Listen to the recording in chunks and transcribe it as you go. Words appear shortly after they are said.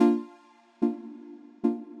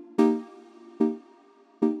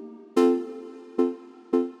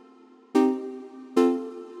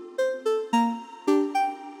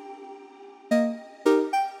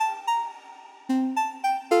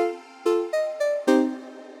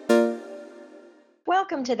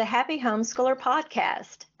Welcome to the Happy Homeschooler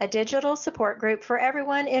Podcast, a digital support group for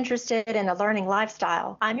everyone interested in a learning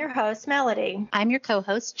lifestyle. I'm your host, Melody. I'm your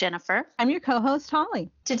co-host, Jennifer. I'm your co-host,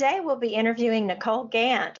 Holly. Today we'll be interviewing Nicole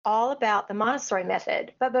Gant all about the Montessori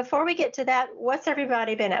method. But before we get to that, what's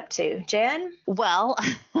everybody been up to? Jen? Well,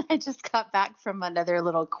 I just got back from another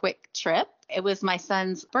little quick trip. It was my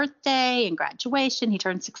son's birthday and graduation. He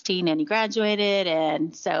turned 16 and he graduated.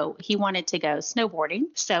 And so he wanted to go snowboarding.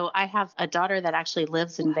 So I have a daughter that actually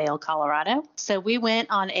lives in Vail, Colorado. So we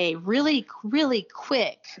went on a really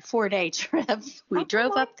quick 4-day trip. We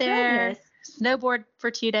drove up there. Goodness. Snowboard for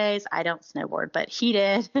 2 days. I don't snowboard, but he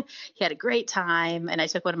did. He had a great time. And I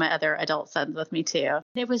took one of my other adult sons with me too.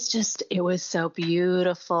 It was so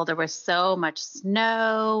beautiful. There was so much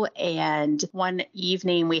snow. And one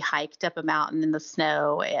evening we hiked up a mountain in the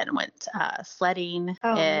snow and went sledding.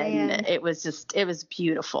 Oh, and man. it was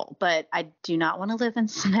beautiful, but I do not want to live in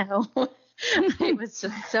snow. It was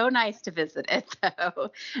just so nice to visit it, though.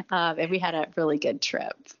 And we had a really good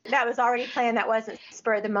trip. That was already planned. That wasn't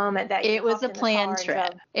spur of the moment. It was a planned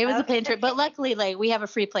trip. It was a planned trip. But luckily, we have a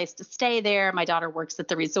free place to stay there. My daughter works at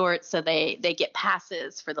the resort, so they get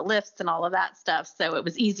passes for the lifts and all of that stuff. So it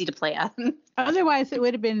was easy to plan. Otherwise, it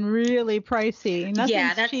would have been really pricey.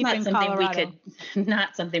 Yeah, that's cheap not in something Colorado.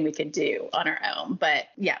 not something we could do on our own. But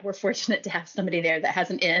yeah, we're fortunate to have somebody there that has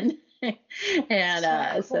an inn.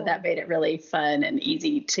 And so that made it really fun and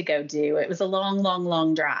easy to go do. It was a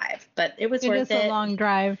long drive, but it was worth it. It is a long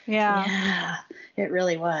drive. Yeah. Yeah, it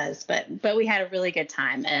really was. But we had a really good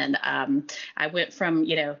time. And I went from,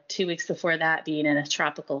 2 weeks before that being in a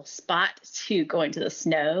tropical spot to going to the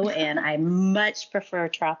snow. And I much prefer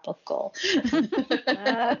tropical.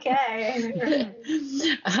 Okay.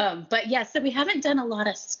 But yeah, so we haven't done a lot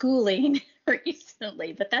of schooling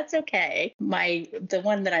recently, but that's okay. The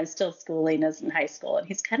one that I'm still schooling is in high school, and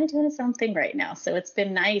he's kind of doing his own thing right now. So it's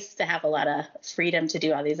been nice to have a lot of freedom to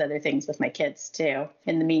do all these other things with my kids too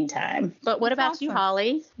in the meantime. But what about you,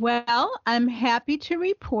 Holly? Well, I'm happy to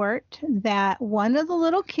report that one of the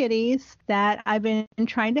little kitties that I've been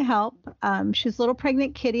trying to help, she's a little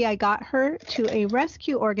pregnant kitty. I got her to a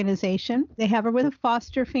rescue organization. They have her with a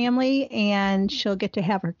foster family, and she'll get to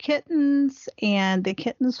have her kittens, and the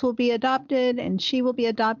kittens will be adopted, and she will be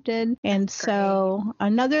adopted. And so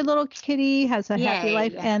another little kitty has a happy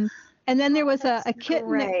life. And then there was a kitten.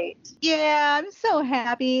 Great. Yeah, I'm so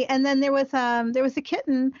happy. And then there was a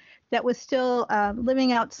kitten that was still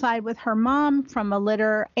living outside with her mom from a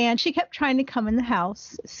litter, and she kept trying to come in the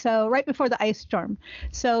house. So right before the ice storm.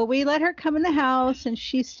 So we let her come in the house, and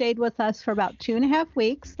she stayed with us for about 2.5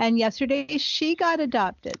 weeks. And yesterday she got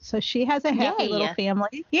adopted. So she has a happy little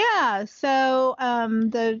family. Yeah. So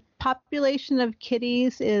the population of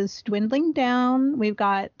kitties is dwindling down. We've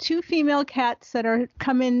got 2 female cats that are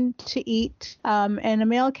coming to eat, and a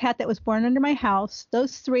male cat that was born under my house.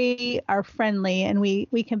 Those 3 are friendly, and we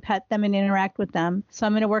can pet them and interact with them. So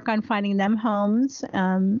I'm going to work on finding them homes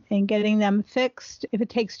and getting them fixed if it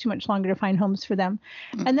takes too much longer to find homes for them.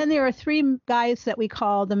 And then there are 3 guys that we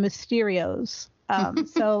call the Mysterios.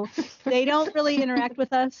 So they don't really interact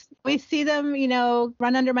with us. We see them,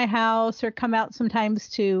 run under my house or come out sometimes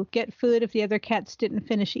to get food if the other cats didn't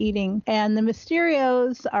finish eating. And the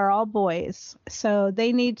Mysterios are all boys. So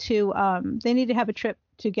they need to have a trip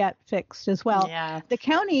to get fixed as well. Yeah. The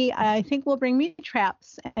county, I think, will bring me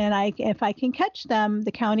traps, and if I can catch them,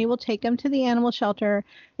 the county will take them to the animal shelter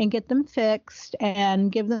and get them fixed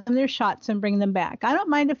and give them their shots and bring them back. I don't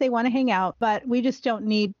mind if they want to hang out, but we just don't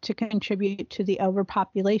need to contribute to the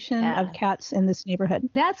overpopulation of cats in this neighborhood.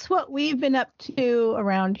 That's what we've been up to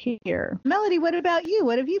around here. Melody, what about you?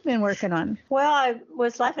 What have you been working on? Well, I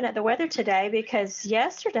was laughing at the weather today because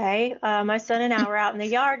yesterday my son and I were out in the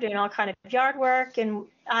yard doing all kind of yard work, and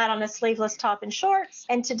I had on a sleeveless top and shorts.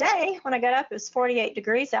 And today, when I got up, it was 48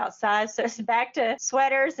 degrees outside. So it's back to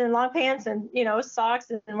sweaters and long pants and,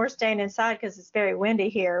 socks. And we're staying inside because it's very windy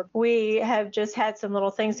here. We have just had some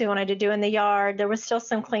little things we wanted to do in the yard. There was still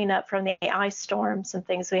some cleanup from the ice storm, some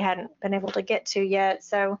things we hadn't been able to get to yet.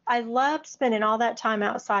 So I loved spending all that time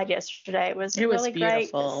outside yesterday. It was really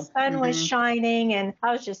great. The sun was shining, and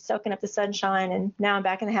I was just soaking up the sunshine. And now I'm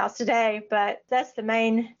back in the house today. But that's the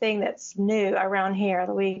main thing that's new around here.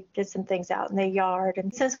 We did some things out in the yard.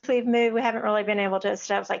 And since we've moved, we haven't really been able to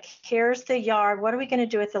step like, here's the yard. What are we going to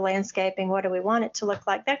do with the landscaping? What do we want it to look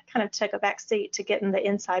like? That kind of took a back seat to getting the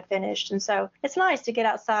inside finished. And so it's nice to get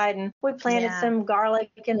outside, and we planted some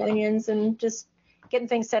garlic and onions and just getting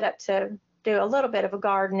things set up to do a little bit of a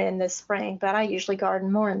garden in the spring, but I usually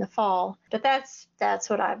garden more in the fall. But that's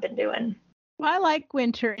what I've been doing. Well, I like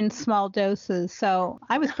winter in small doses, so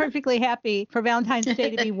I was perfectly happy for Valentine's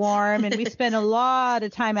Day to be warm, and we spent a lot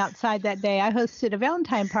of time outside that day. I hosted a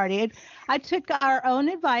Valentine party. I took our own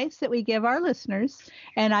advice that we give our listeners,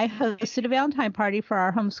 and I hosted a Valentine party for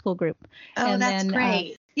our homeschool group. Oh, And that's then,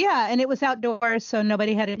 great. Yeah, and it was outdoors, so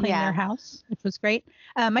nobody had to clean their house, which was great.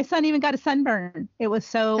 My son even got a sunburn. It was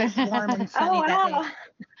so warm and sunny that day.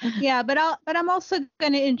 Yeah, but I'm also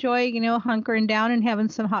going to enjoy, hunkering down and having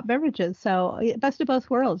some hot beverages. So best of both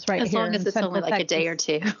worlds, right as here. As long as it's only like Texas. A day or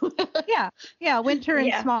two. Yeah, winter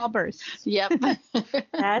in small bursts. Yep.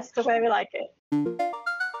 That's the way we like it.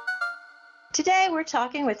 Today we're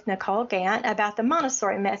talking with Nicole Gant about the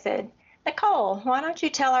Montessori method. Nicole, why don't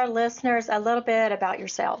you tell our listeners a little bit about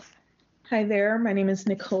yourself? Hi there. My name is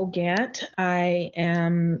Nicole Gant. I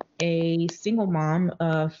am a single mom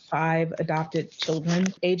of 5 adopted children,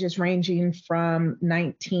 ages ranging from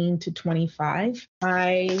 19 to 25.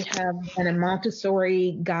 I have been a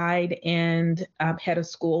Montessori guide and head of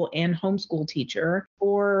school and homeschool teacher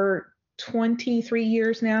for 23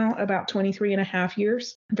 years now, about 23 and a half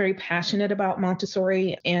years. I'm very passionate about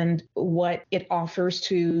Montessori and what it offers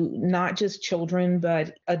to not just children,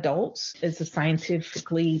 but adults. It's a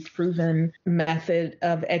scientifically proven method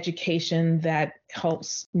of education that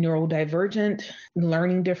helps neurodivergent,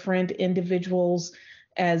 learning different individuals,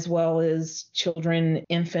 as well as children,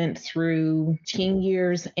 infant through teen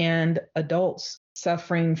years, and adults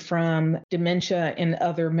suffering from dementia and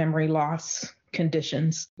other memory loss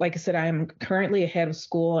conditions. Like I said, I'm currently a head of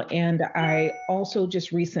school, and I also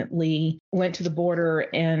just recently went to the border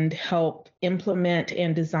and helped implement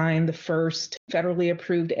and design the first federally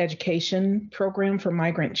approved education program for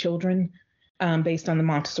migrant children based on the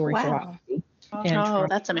Montessori philosophy. Oh,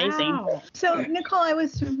 that's amazing. Wow. So, Nicole, I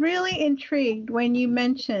was really intrigued when you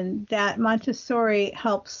mentioned that Montessori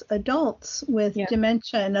helps adults with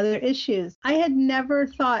dementia and other issues. I had never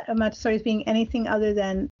thought of Montessori as being anything other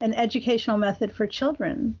than an educational method for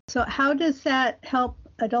children. So how does that help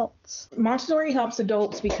adults? Montessori helps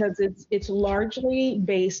adults because it's largely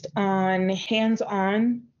based on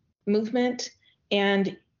hands-on movement.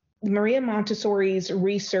 And Maria Montessori's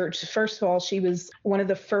research, first of all, she was one of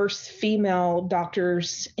the first female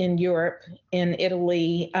doctors in Europe, in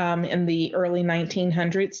Italy, in the early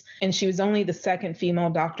 1900s. And she was only the second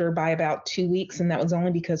female doctor by about 2 weeks. And that was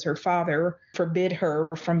only because her father forbid her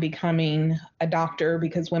from becoming a doctor,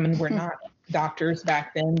 because women were not doctors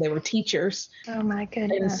back then. They were teachers. Oh, my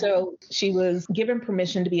goodness. And so she was given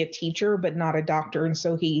permission to be a teacher, but not a doctor. And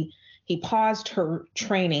so he paused her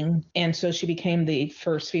training, and so she became the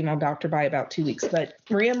first female doctor by about 2 weeks. But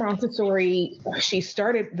Maria Montessori, she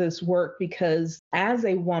started this work because as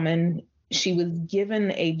a woman, she was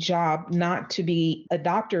given a job not to be a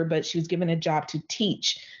doctor, but she was given a job to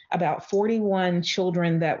teach about 41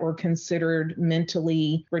 children that were considered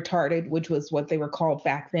mentally retarded, which was what they were called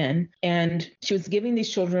back then. And she was giving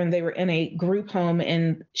these children, they were in a group home,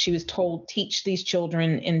 and she was told, teach these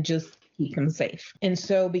children and just keep them safe. And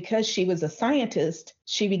so because she was a scientist,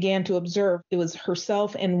 she began to observe. It was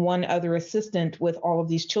herself and one other assistant with all of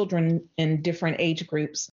these children in different age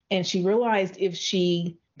groups. And she realized if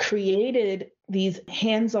she created these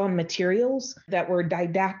hands-on materials that were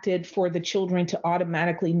didacted for the children to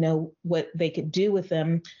automatically know what they could do with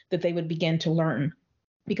them, that they would begin to learn.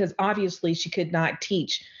 Because obviously she could not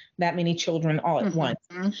teach that many children all at once.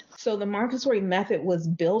 So the Montessori method was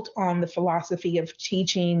built on the philosophy of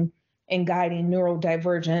teaching and guiding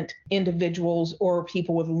neurodivergent individuals or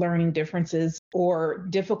people with learning differences or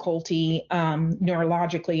difficulty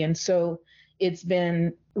neurologically. And so it's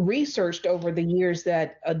been researched over the years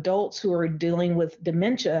that adults who are dealing with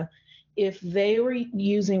dementia, if they were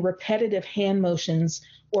using repetitive hand motions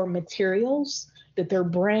or materials, that their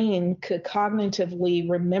brain could cognitively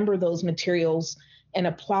remember those materials and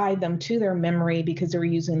apply them to their memory because they were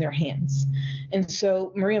using their hands. And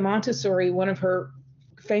so Maria Montessori, one of her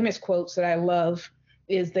famous quotes that I love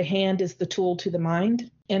is, the hand is the tool to the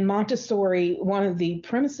mind. And Montessori, one of the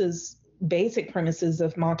basic premises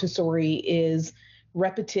of Montessori is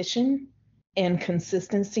repetition and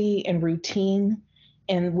consistency and routine.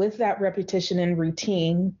 And with that repetition and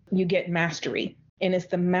routine, you get mastery. And it's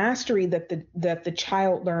the mastery that the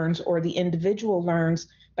child learns or the individual learns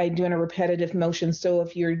by doing a repetitive motion. So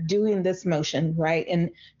if you're doing this motion, right, in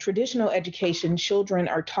traditional education, children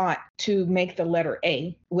are taught to make the letter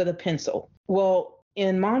A with a pencil. Well,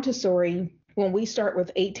 in Montessori, when we start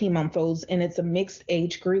with 18-month-olds, and it's a mixed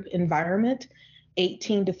age group environment,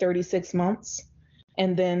 18 to 36 months,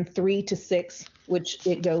 and then 3 to 6, which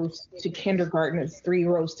it goes to kindergarten. It's 3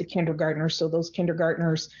 rows to kindergartners. So those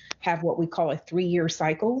kindergartners have what we call a 3-year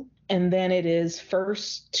cycle. and then it is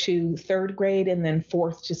first to third grade, and then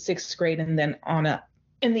fourth to sixth grade, and then on up.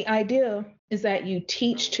 And the idea is that you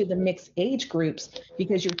teach to the mixed age groups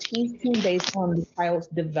because you're teaching based on the child's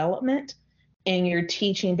development and you're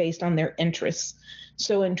teaching based on their interests.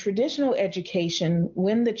 So in traditional education,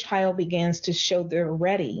 when the child begins to show they're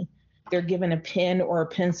ready, they're given a pen or a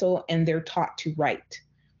pencil and they're taught to write.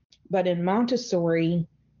 But in Montessori,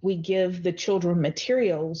 we give the children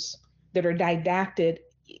materials that are didactic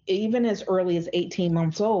even as early as 18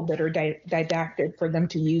 months old, that are didactic for them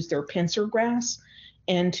to use their pincer grasp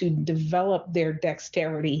and to develop their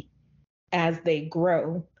dexterity as they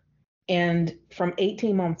grow. And from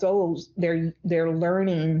 18 months old, they're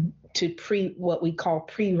learning to what we call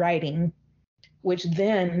pre-writing, which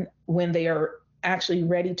then when they are actually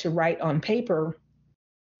ready to write on paper,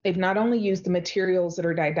 they've not only used the materials that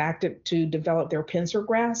are didactic to develop their pincer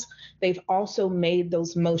grasp, they've also made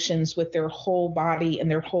those motions with their whole body and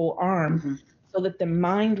their whole arm so that the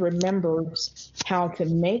mind remembers how to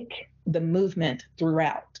make the movement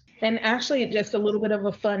throughout. And actually, just a little bit of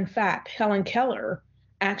a fun fact, Helen Keller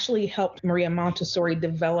actually helped Maria Montessori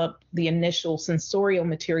develop the initial sensorial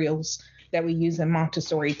materials that we use in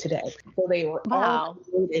Montessori today. So they were all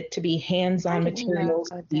created to be hands-on materials,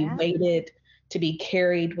 to be weighted, to be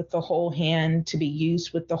carried with the whole hand, to be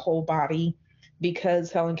used with the whole body,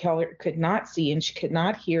 because Helen Keller could not see and she could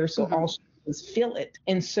not hear, so all she did was feel it.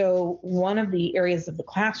 And so one of the areas of the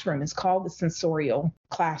classroom is called the sensorial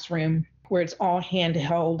classroom, where it's all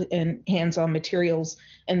handheld and hands-on materials.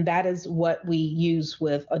 And that is what we use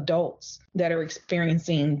with adults that are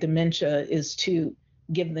experiencing dementia, is to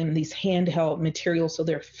give them these handheld materials so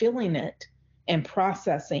they're feeling it and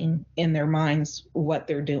processing in their minds what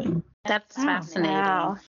they're doing. That's fascinating.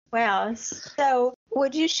 Wow. So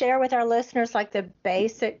would you share with our listeners like the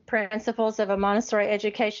basic principles of a Montessori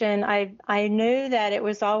education? I knew that it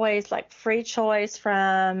was always like free choice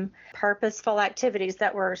from purposeful activities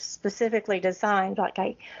that were specifically designed.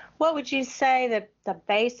 What would you say the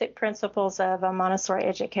basic principles of a Montessori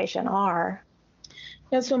education are?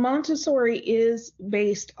 Yeah, so Montessori is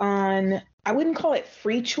based on, I wouldn't call it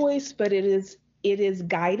free choice, but it is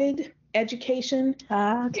guided education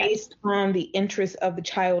based on the interests of the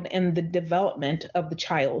child and the development of the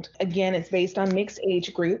child. Again, it's based on mixed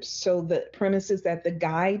age groups. So the premise is that the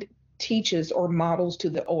guide teaches or models to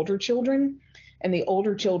the older children, and the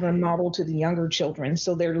older children model to the younger children.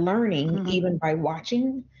 So they're learning even by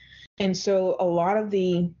watching. And so a lot of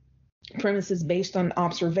the premise is based on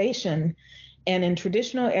observation. And in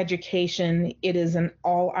traditional education, it is an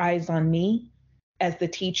all eyes on me as the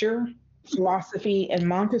teacher philosophy, and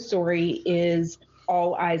Montessori is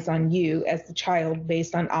all eyes on you as the child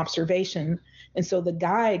based on observation. And so the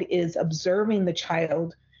guide is observing the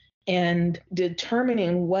child and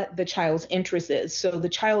determining what the child's interest is. So the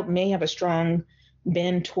child may have a strong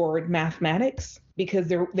bend toward mathematics because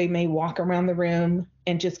they may walk around the room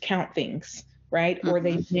and just count things, right? Or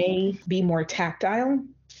they may be more tactile,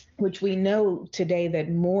 which we know today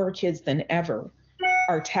that more kids than ever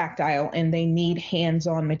are tactile and they need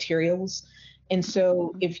hands-on materials. And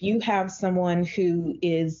so if you have someone who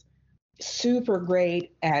is super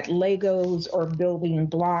great at Legos or building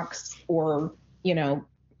blocks or,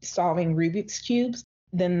 solving Rubik's cubes,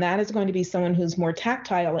 then that is going to be someone who's more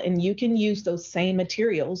tactile, and you can use those same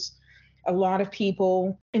materials. A lot of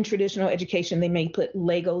people in traditional education, they may put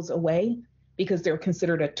Legos away because they're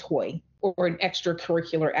considered a toy or an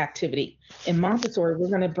extracurricular activity. In Montessori, we're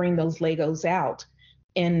going to bring those Legos out.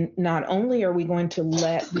 And not only are we going to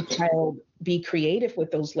let the child be creative with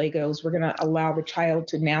those Legos, we're going to allow the child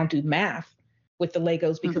to now do math with the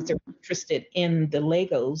Legos because they're interested in the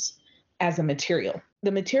Legos as a material.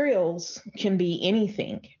 The materials can be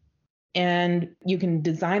anything, and you can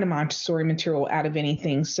design a Montessori material out of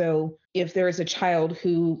anything. So if there is a child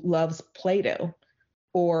who loves Play-Doh,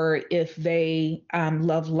 or if they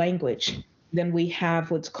love language, then we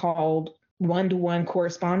have what's called one-to-one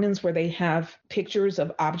correspondence, where they have pictures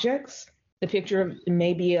of objects. The picture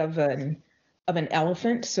may be of an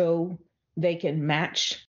elephant, so they can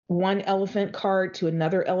match one elephant card to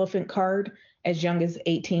another elephant card as young as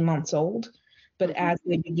 18 months old. But as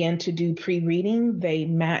they begin to do pre-reading, they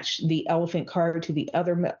match the elephant card to the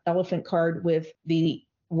other elephant card with the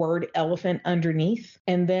word elephant underneath.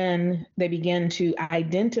 And then they begin to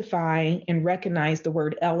identify and recognize the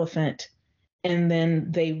word elephant. And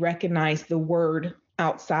then they recognize the word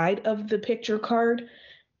outside of the picture card.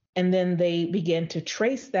 And then they begin to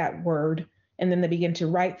trace that word. And then they begin to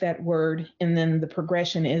write that word. And then the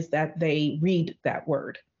progression is that they read that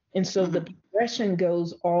word. And so the progression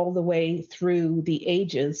goes all the way through the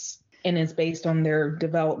ages and is based on their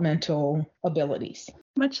developmental abilities.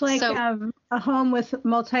 Much like a home with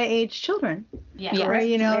multi-age children. Yeah. Where,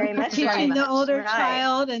 Very much teaching the older right.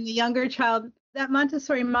 child and the younger child. That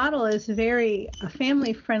Montessori model is very a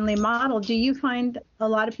family-friendly model. Do you find a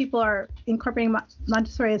lot of people are incorporating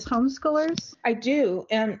Montessori as homeschoolers? I do.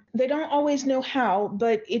 And they don't always know how,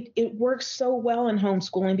 but it works so well in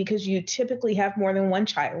homeschooling because you typically have more than one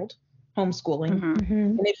child homeschooling. Mm-hmm.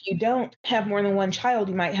 And if you don't have more than one child,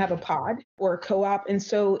 you might have a pod or a co-op. And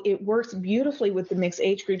so it works beautifully with the mixed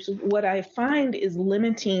age groups. What I find is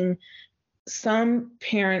limiting some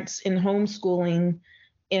parents in homeschooling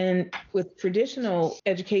and with traditional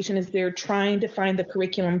education is they're trying to find the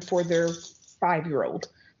curriculum for their 5-year-old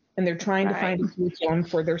and they're trying to find a curriculum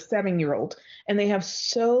for their 7-year-old. And they have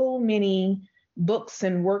so many books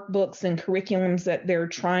and workbooks and curriculums that they're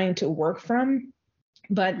trying to work from.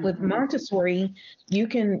 But with Montessori, you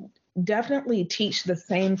can definitely teach the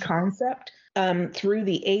same concept through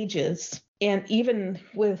the ages. And even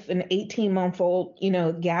with an 18-month-old,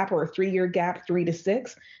 gap or a 3-year gap, 3 to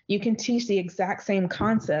 6, you can teach the exact same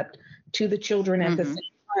concept to the children at the same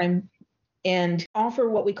time and offer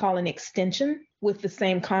what we call an extension with the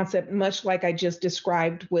same concept, much like I just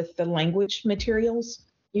described with the language materials.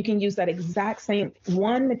 You can use that exact same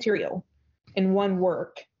one material in one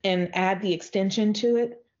work and add the extension to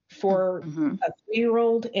it for a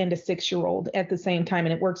 3-year-old and a 6-year-old at the same time.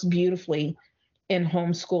 And it works beautifully in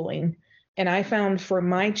homeschooling. And I found for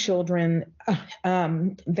my children,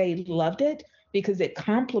 they loved it because it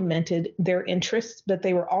complemented their interests, but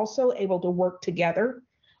they were also able to work together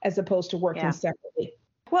as opposed to working separately.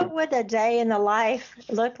 What would a day in the life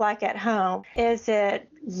look like at home? Is it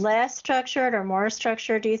less structured or more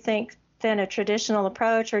structured, do you think, than a traditional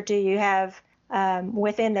approach? Or do you have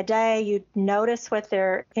within the day, you notice what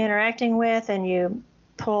they're interacting with and you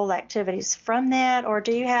pull activities from that? Or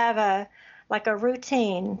do you have a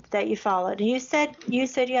routine that you followed? You said you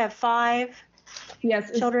have 5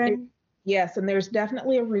 children. Yes, and there's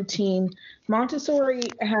definitely a routine. Montessori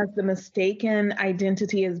has the mistaken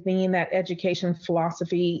identity as being that education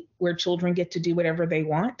philosophy where children get to do whatever they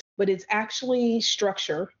want, but it's actually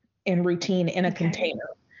structure and routine in a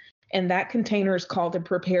container. And that container is called a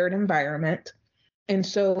prepared environment. And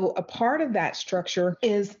so a part of that structure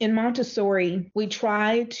is in Montessori, we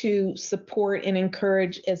try to support and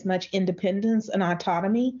encourage as much independence and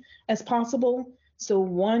autonomy as possible. So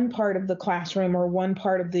one part of the classroom or one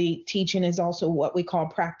part of the teaching is also what we call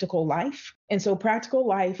practical life. And so practical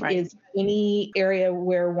life is any area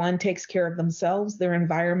where one takes care of themselves, their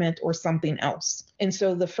environment, or something else. And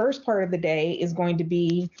so the first part of the day is going to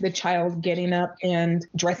be the child getting up and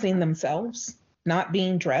dressing themselves, not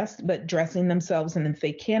being dressed, but dressing themselves. And if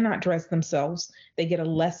they cannot dress themselves, they get a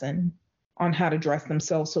lesson on how to dress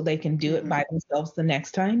themselves so they can do it by themselves the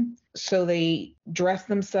next time. So they dress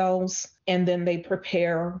themselves and then they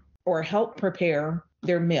prepare or help prepare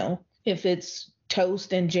their meal. If it's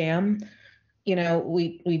toast and jam,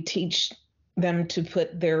 we teach them to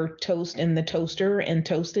put their toast in the toaster and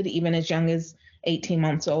toast it even as young as 18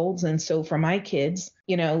 months old. And so for my kids,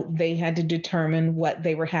 they had to determine what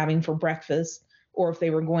they were having for breakfast or if they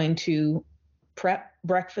were going to prep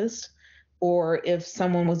breakfast or if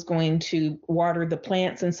someone was going to water the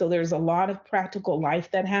plants. And so there's a lot of practical life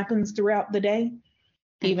that happens throughout the day,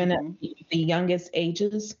 even at the youngest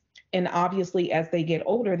ages. And obviously, as they get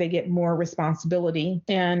older, they get more responsibility.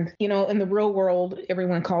 And, in the real world,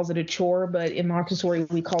 everyone calls it a chore, but in Montessori,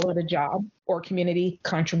 we call it a job or community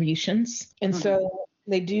contributions. And so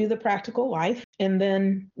they do the practical life, and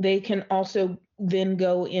then they can also then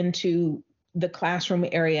go into the classroom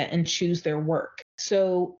area and choose their work.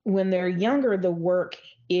 So when they're younger, the work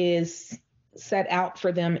is set out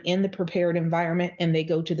for them in the prepared environment and they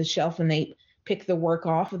go to the shelf and they pick the work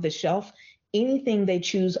off of the shelf. Anything they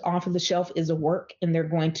choose off of the shelf is a work and they're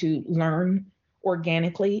going to learn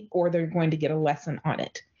organically or they're going to get a lesson on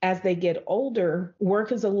it. As they get older,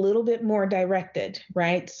 work is a little bit more directed,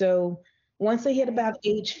 right? So once they hit about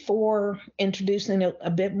age 4, introducing a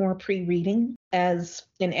bit more pre-reading as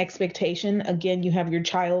an expectation. Again, you have your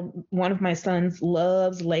child. One of my sons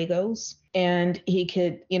loves Legos and he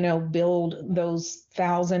could, build those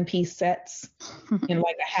 1,000-piece sets in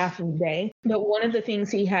like a half a day. But one of the things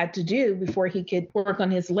he had to do before he could work on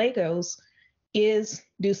his Legos is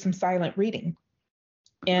do some silent reading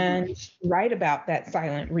and write about that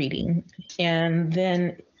silent reading. And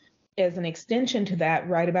then as an extension to that,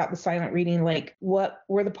 write about the silent reading, like what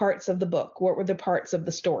were the parts of the book? What were the parts of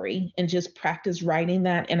the story? And just practice writing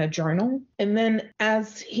that in a journal. And then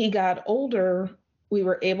as he got older, we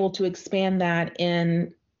were able to expand that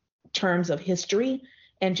in terms of history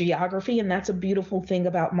and geography. And that's a beautiful thing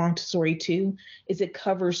about Montessori too, is it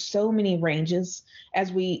covers so many ranges,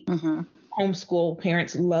 as we homeschool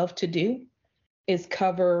parents love to do, is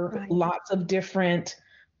cover lots of different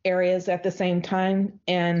areas at the same time.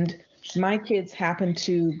 And my kids happen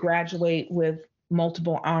to graduate with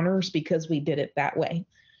multiple honors because we did it that way.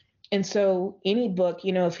 And so any book,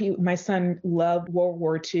 my son loved World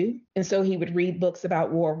War II. And so he would read books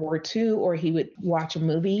about World War II, or he would watch a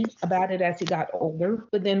movie about it as he got older.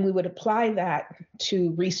 But then we would apply that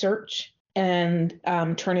to research and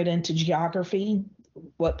turn it into geography.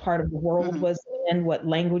 What part of the world was it in? What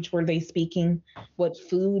language were they speaking? What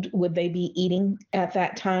food would they be eating at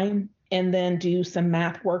that time? And then do some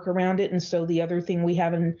math work around it. And so the other thing we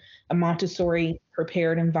have in a Montessori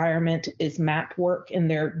prepared environment is map work,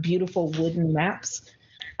 and they're beautiful wooden maps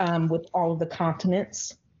with all of the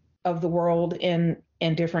continents of the world in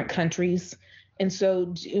different countries. And so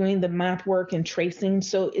doing the map work and tracing,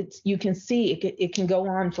 so you can see it can go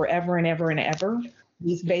on forever and ever and ever.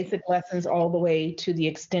 These basic lessons all the way to the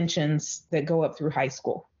extensions that go up through high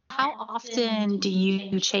school. How often do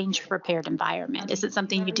you change your prepared environment? Is it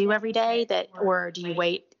something you do every day, or do you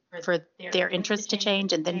wait for their interest to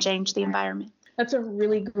change and then change the environment? That's a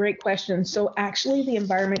really great question. So actually the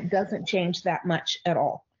environment doesn't change that much at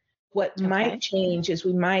all. What might change is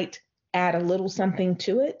we might add a little something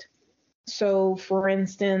to it. So for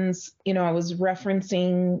instance, I was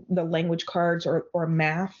referencing the language cards or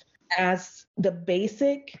math, as the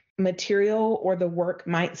basic material or the work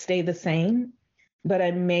might stay the same, but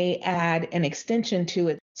I may add an extension to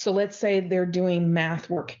it. So let's say they're doing math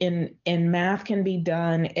work, and math can be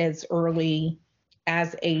done as early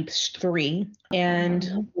as age 3.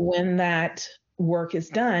 And when that work is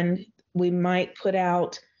done, we might put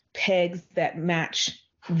out pegs that match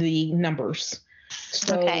the numbers.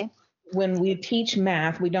 So when we teach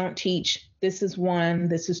math, we don't teach this is 1,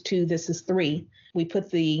 this is 2, this is 3. We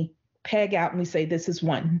put the peg out and we say this is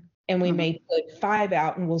 1. And we may put 5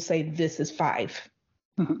 out and we'll say this is 5.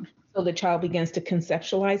 So the child begins to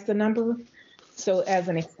conceptualize the number. So as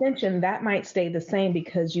an extension, that might stay the same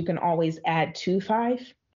because you can always add to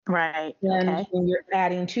 5. Right. And when you're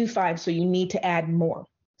adding to 5, so you need to add more.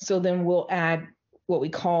 So then we'll add what we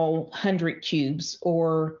call 100 cubes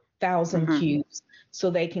or 1,000 cubes, so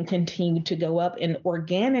they can continue to go up. And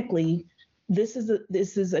organically, this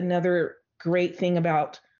is another great thing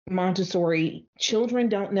about Montessori. Children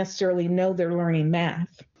don't necessarily know they're learning math.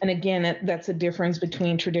 And again, that's a difference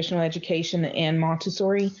between traditional education and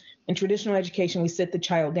Montessori. In traditional education, we sit the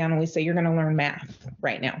child down and we say, you're going to learn math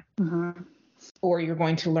right now, or you're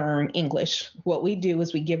going to learn English. What we do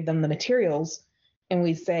is we give them the materials and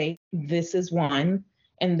we say, this is 1,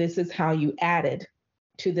 and this is how you added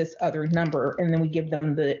to this other number. And then we give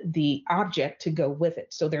them the object to go with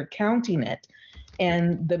it. So they're counting it.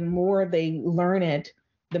 And the more they learn it,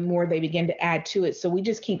 the more they begin to add to it. So we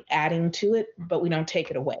just keep adding to it, but we don't take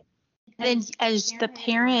it away. And as the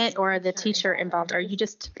parent or the teacher involved, are you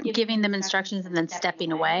just giving them instructions and then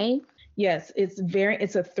stepping away? Yes, it's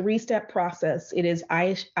a 3-step process. It is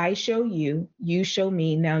I show you, you show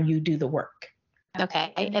me, now you do the work.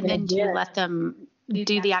 Okay. And then do you let them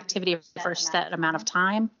do the activity for a set amount of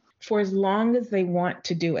time? For as long as they want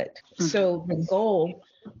to do it. So the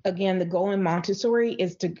goal in Montessori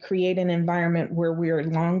is to create an environment where we're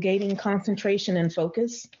elongating concentration and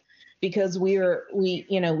focus, because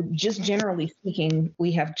just generally speaking,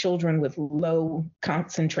 we have children with low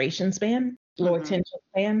concentration span, low attention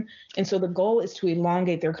span. And so the goal is to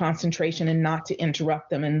elongate their concentration and not to interrupt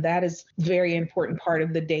them. And that is a very important part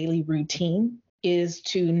of the daily routine, is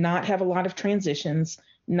to not have a lot of transitions,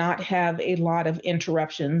 not have a lot of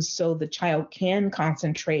interruptions, so the child can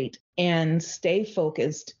concentrate and stay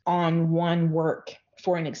focused on one work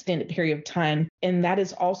for an extended period of time. And that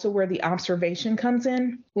is also where the observation comes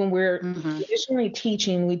in. When we're traditionally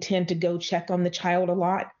teaching, we tend to go check on the child a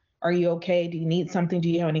lot. Are you okay? Do you need something? Do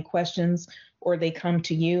you have any questions? Or they come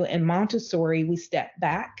to you. In Montessori, we step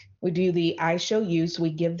back. We do the I show you. So we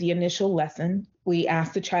give the initial lesson. We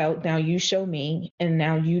ask the child, now you show me, and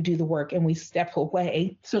now you do the work, and we step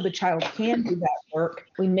away so the child can do that work.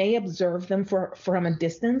 We may observe them from a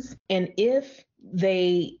distance. And if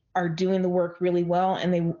they are doing the work really well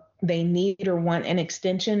and they need or want an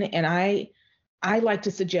extension, and I like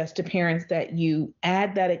to suggest to parents that you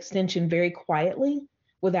add that extension very quietly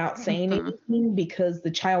without saying anything, because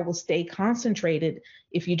the child will stay concentrated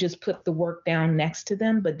if you just put the work down next to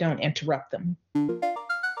them, but don't interrupt them.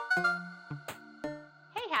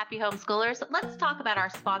 Happy homeschoolers, let's talk about our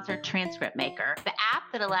sponsor, Transcript Maker, the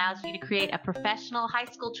app that allows you to create a professional high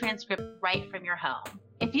school transcript right from your home.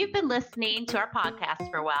 If you've been listening to our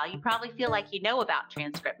podcast for a while, you probably feel like you know about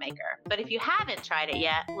Transcript Maker. But if you haven't tried it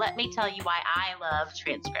yet, let me tell you why I love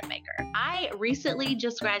Transcript Maker. I recently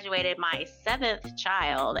just graduated my 7th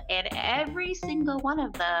child, and every single one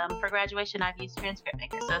of them for graduation, I've used Transcript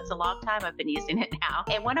Maker. So it's a long time I've been using it now.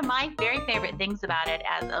 And one of my very favorite things about it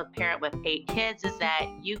as a parent with 8 kids is that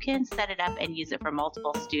you can set it up and use it for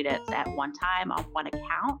multiple students at one time on one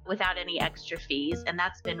account without any extra fees. And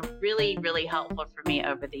that's been really, really helpful for me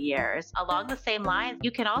over the years. Along the same lines,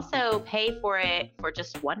 you can also pay for it for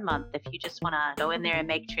just 1 month if you just want to go in there and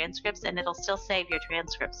make transcripts, and it'll still save your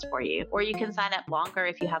transcripts for you. Or you can sign up longer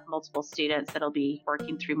if you have multiple students that'll be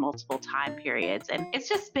working through multiple time periods. And it's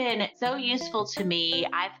just been so useful to me.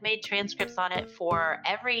 I've made transcripts on it for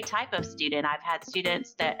every type of student. I've had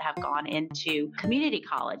students that have gone into community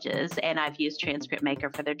colleges, and I've used Transcript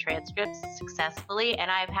Maker for their transcripts successfully.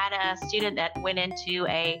 And I've had a student that went into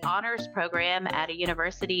a honors program at a university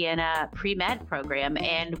in a pre-med program,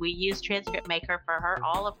 and we used Transcript Maker for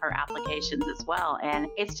all of her applications as well. And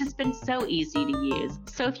it's just been so easy to use.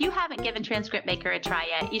 So if you haven't given Transcript Maker a try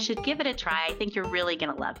yet, you should give it a try. I think you're really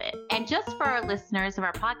going to love it. And just for our listeners of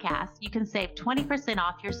our podcast, you can save 20%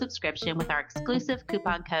 off your subscription with our exclusive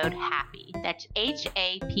coupon code HAPPY. That's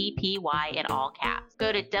HAPPY in all caps.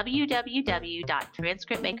 Go to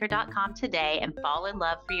www.transcriptmaker.com today and fall in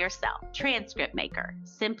love for yourself. Transcript Maker,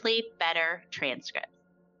 simply better transcripts.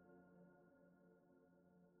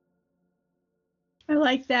 I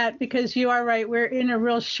like that because you are right. We're in a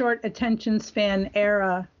real short attention span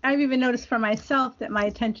era. I've even noticed for myself that my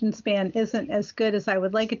attention span isn't as good as I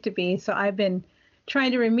would like it to be. So I've been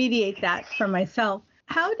trying to remediate that for myself.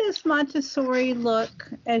 How does Montessori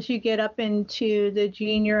look as you get up into the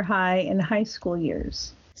junior high and high school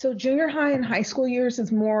years? So junior high and high school years is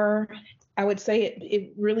more, I would say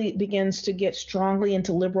it really begins to get strongly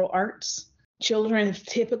into liberal arts. Children have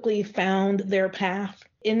typically found their path.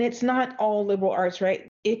 And it's not all liberal arts, right?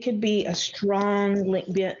 It could be a strong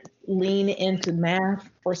lean into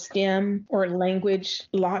math or STEM or language,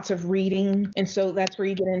 lots of reading. And so that's where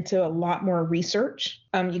you get into a lot more research.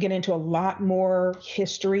 You get into a lot more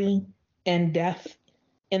history and depth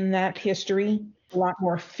in that history, a lot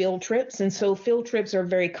more field trips. And so field trips are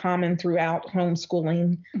very common throughout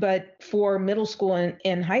homeschooling. But for middle school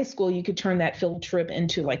and high school, you could turn that field trip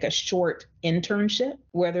into like a short internship,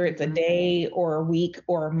 whether it's a day or a week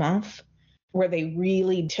or a month, where they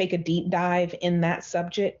really take a deep dive in that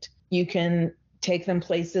subject. You can take them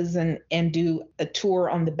places and do a tour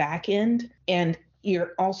on the back end. And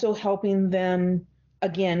you're also helping them,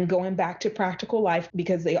 again, going back to practical life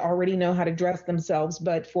because they already know how to dress themselves.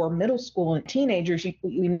 But for middle school and teenagers,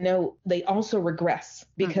 you know, they also regress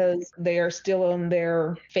because they are still in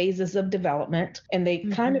their phases of development, and they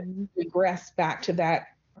kind of regress back to that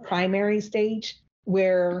primary stage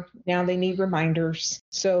where now they need reminders.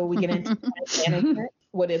 So we get into time management.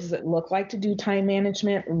 What does it look like to do time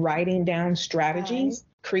management? Writing down strategies,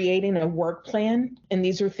 creating a work plan. And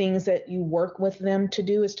these are things that you work with them to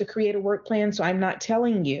do, is to create a work plan. So I'm not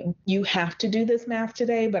telling you, you have to do this math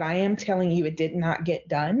today, but I am telling you it did not get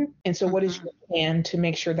done. And so what is your plan to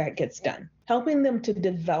make sure that gets done? Helping them to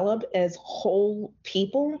develop as whole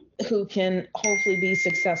people who can hopefully be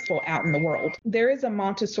successful out in the world. There is a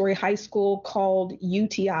Montessori high school called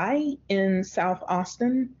UTI in South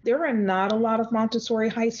Austin. There are not a lot of Montessori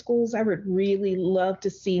high schools. I would really love to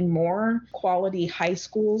see more quality high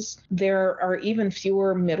schools. There are even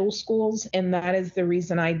fewer middle schools, and that is the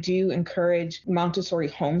reason I do encourage Montessori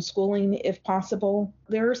homeschooling if possible.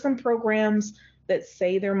 There are some programs that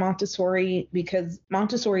say they're Montessori because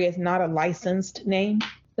Montessori is not a licensed name.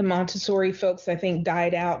 The Montessori folks, I think,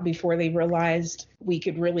 died out before they realized we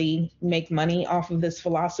could really make money off of this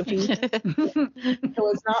philosophy. So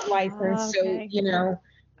it's not licensed. Okay. So, you know,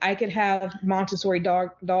 I could have Montessori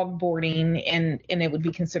dog boarding and it would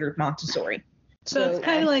be considered Montessori. So it's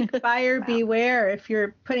kind of like buyer beware if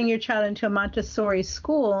you're putting your child into a Montessori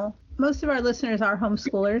school. Most of our listeners are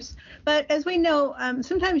homeschoolers, but as we know,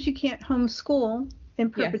 sometimes you can't homeschool in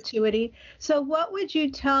perpetuity. Yes. So what would you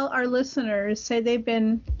tell our listeners, say they've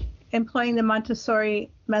been employing the Montessori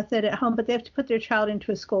method at home, but they have to put their child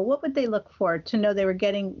into a school? What would they look for to know they were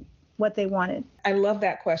getting what they wanted? I love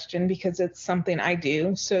that question because it's something I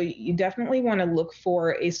do. So you definitely want to look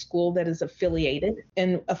for a school that is affiliated.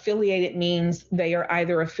 And affiliated means they are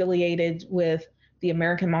either affiliated with the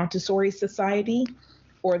American Montessori Society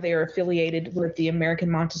or they're affiliated with the American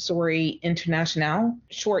Montessori International,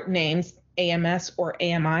 short names. AMS or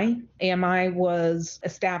AMI. AMI was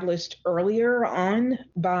established earlier on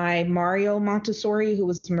by Mario Montessori, who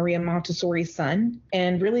was Maria Montessori's son.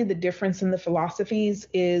 And really the difference in the philosophies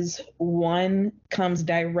is one comes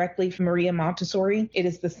directly from Maria Montessori. It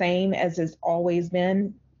is the same as it's always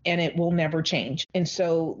been, and it will never change. And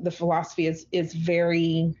so the philosophy is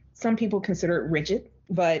very, some people consider it rigid,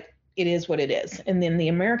 but it is what it is. And then the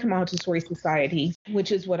American Montessori Society,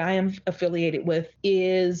 which is what I am affiliated with,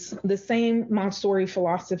 is the same Montessori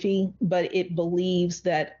philosophy, but it believes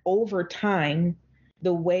that over time,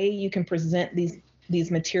 the way you can present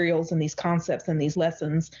these materials and these concepts and these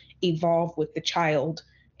lessons evolve with the child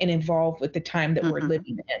and evolve with the time that we're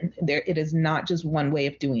living in. It is not just one way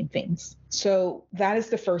of doing things. So that is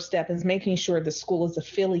the first step, is making sure the school is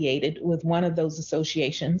affiliated with one of those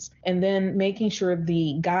associations, and then making sure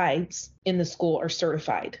the guides in the school are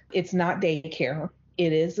certified. It's not daycare.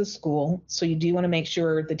 It is a school. So you do want to make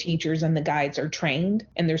sure the teachers and the guides are trained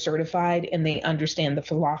and they're certified and they understand the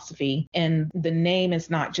philosophy. And the name is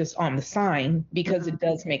not just on the sign, because it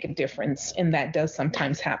does make a difference. And that does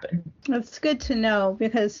sometimes happen. That's good to know,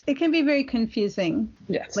 because it can be very confusing.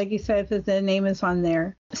 Yes. Like you said, if the name is on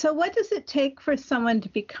there. So what does it take for someone to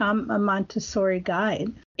become a Montessori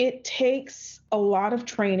guide? It takes a lot of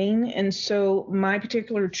training. And so my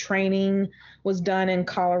particular training was done in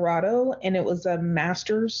Colorado, and it was a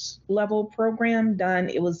master's level program done.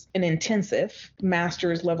 It was an intensive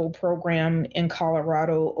master's level program in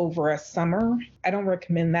Colorado over a summer. I don't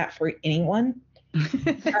recommend that for anyone.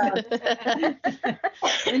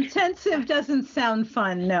 Intensive doesn't sound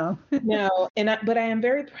fun, no. No, but I am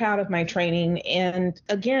very proud of my training. And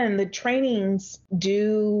again, the trainings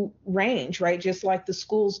do range, right? Just like the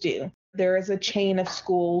schools do. There is a chain of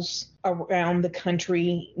schools around the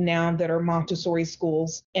country now that are Montessori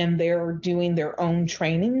schools, and they're doing their own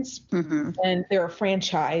trainings, and they're a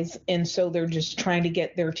franchise. And so they're just trying to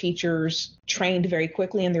get their teachers trained very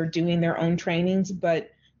quickly, and they're doing their own trainings.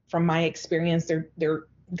 But from my experience, their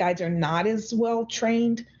guides are not as well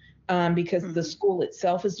trained because the school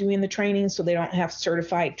itself is doing the training. So they don't have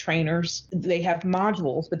certified trainers. They have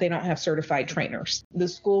modules, but they don't have certified trainers. The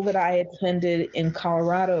school that I attended in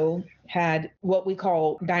Colorado had what we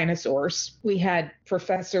call dinosaurs. We had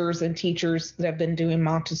professors and teachers that have been doing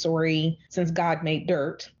Montessori since God made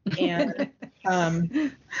dirt. And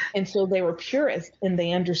and so they were purists, and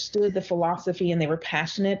they understood the philosophy, and they were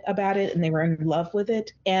passionate about it, and they were in love with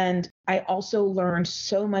it. And I also learned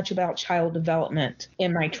so much about child development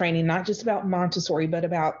in my training, not just about Montessori, but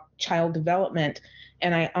about child development.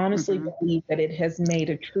 And I honestly believe that it has made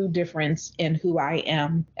a true difference in who I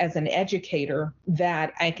am as an educator,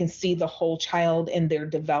 that I can see the whole child and their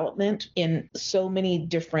development in so many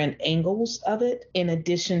different angles of it, in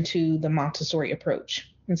addition to the Montessori approach.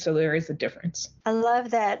 And so there is a difference. I love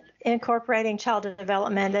that, incorporating child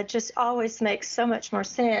development. That just always makes so much more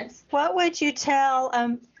sense. What would you tell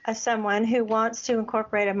someone who wants to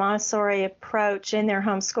incorporate a Montessori approach in their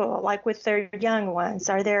homeschool, like with their young ones?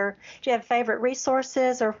 Do you have favorite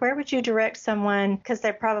resources, or where would you direct someone, because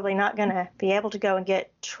they're probably not going to be able to go and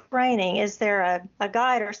get training? Is there a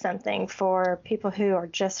guide or something for people who are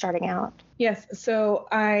just starting out? Yes. So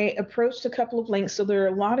I approached a couple of links. So there are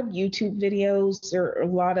a lot of YouTube videos. There are a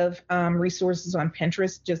lot of resources on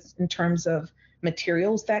Pinterest, just in terms of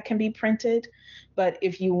materials that can be printed. But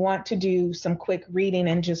if you want to do some quick reading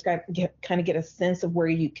and just kind of get a sense of where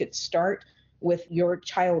you could start with your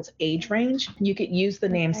child's age range, you could use the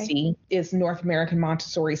NAMC, is North American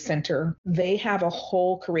Montessori Center. They have a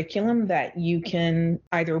whole curriculum that you can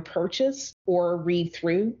either purchase or read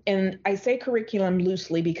through. And I say curriculum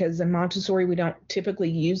loosely because in Montessori, we don't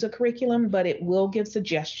typically use a curriculum, but it will give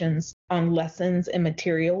suggestions on lessons and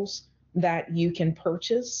materials that you can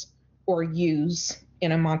purchase or use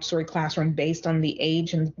in a Montessori classroom based on the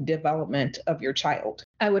age and development of your child.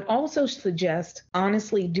 I would also suggest,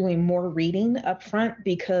 honestly, doing more reading up front,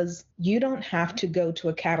 because you don't have to go to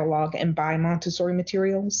a catalog and buy Montessori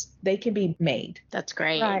materials. They can be made. That's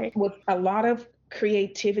great. Right. With a lot of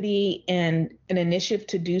creativity and an initiative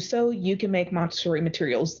to do so, you can make Montessori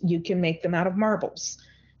materials. You can make them out of marbles.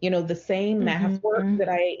 You know, the same math work that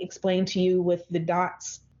I explained to you with the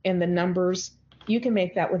dots and the numbers, you can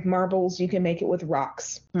make that with marbles. You can make it with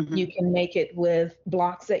rocks. You can make it with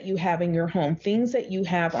blocks that you have in your home, things that you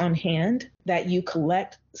have on hand that you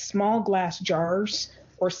collect. Small glass jars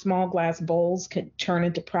or small glass bowls can turn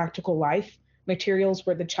into practical life materials,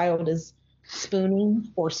 where the child is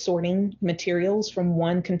spooning or sorting materials from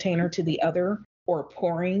one container to the other, or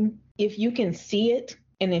pouring. If you can see it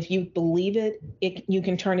and if you believe it, you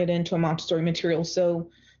can turn it into a Montessori material. So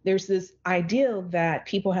there's this idea that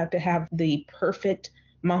people have to have the perfect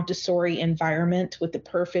Montessori environment with the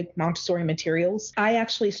perfect Montessori materials. I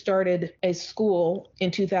actually started a school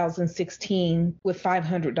in 2016 with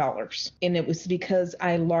 $500. And it was because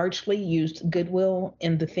I largely used goodwill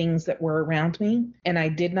in the things that were around me. And I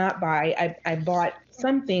did not buy, I bought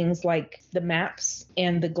some things like the maps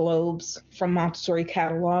and the globes from Montessori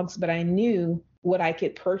catalogs, but I knew what I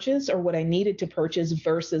could purchase or what I needed to purchase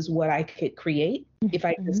versus what I could create if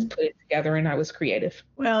I just put it together and I was creative.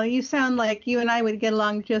 Well, you sound like you and I would get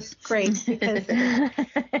along just great, because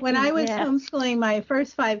when I was homeschooling my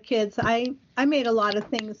first 5 kids, I made a lot of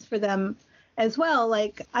things for them as well.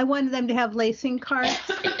 Like I wanted them to have lacing cards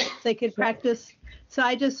so they could practice. So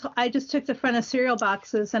I just took the front of cereal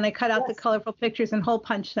boxes and I cut out the colorful pictures and hole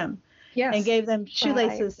punched them. Yes. And gave them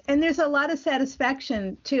shoelaces. Right. And there's a lot of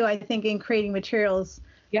satisfaction, too, I think, in creating materials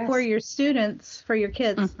for your students, for your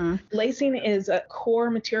kids. Mm-hmm. Lacing is a core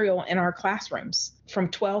material in our classrooms from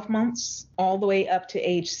 12 months all the way up to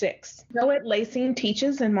age 6. You know what lacing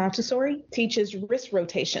teaches in Montessori? Teaches wrist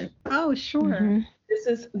rotation. Oh, sure. Mm-hmm.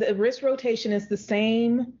 The wrist rotation is the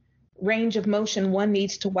same range of motion one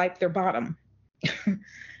needs to wipe their bottom.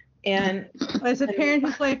 And as a parent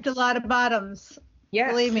who's wiped a lot of bottoms,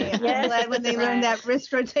 believe me, I'm glad when they learned that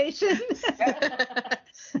wrist rotation.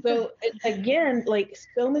 So again, like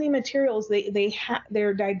so many materials,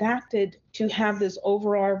 they're didacted to have this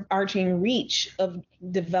overarching reach of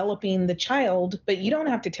developing the child, but you don't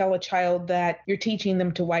have to tell a child that you're teaching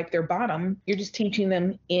them to wipe their bottom. You're just teaching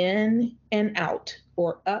them in and out,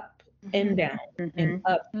 or up and down, and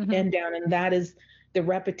up and down, and that is the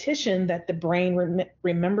repetition that the brain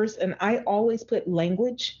remembers. And I always put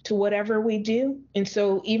language to whatever we do. And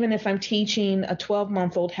so even if I'm teaching a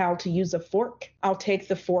 12-month-old how to use a fork, I'll take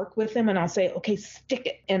the fork with them and I'll say, okay, stick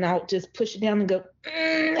it. And I'll just push it down and go,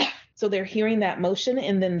 so they're hearing that motion,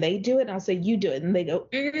 and then they do it. And I'll say, you do it. And they go,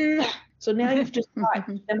 so now you've just taught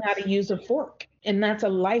them how to use a fork. And that's a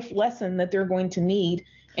life lesson that they're going to need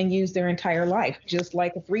and use their entire life, just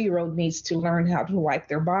like a 3-year-old needs to learn how to wipe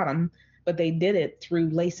their bottom. But they did it through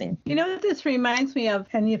lacing. You know what this reminds me of,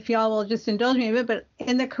 and if y'all will just indulge me a bit, but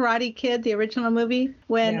in the Karate Kid, the original movie,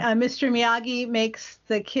 when Mr. Miyagi makes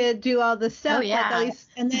the kid do all the stuff,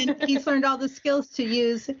 and then he's learned all the skills to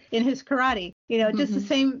use in his karate. You know, just the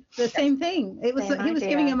same thing. It was he was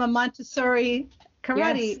giving him a Montessori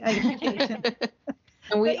karate education.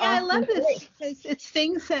 And I love this because it's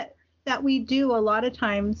things that we do a lot of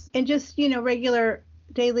times in just regular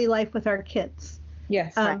daily life with our kids.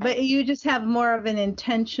 Yes. But you just have more of an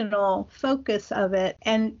intentional focus of it.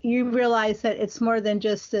 And you realize that it's more than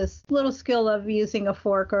just this little skill of using a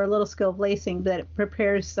fork or a little skill of lacing, that it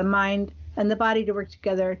prepares the mind and the body to work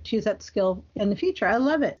together to use that skill in the future. I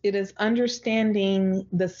love it. It is understanding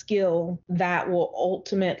the skill that will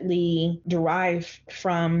ultimately derive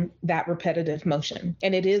from that repetitive motion.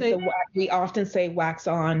 And it is we often say wax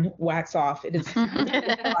on, wax off. It is a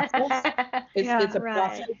process. It's a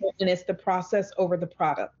process, and it's the process over the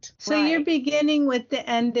product. So you're beginning with the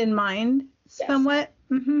end in mind somewhat.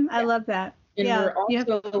 Mm-hmm. I love that. And we're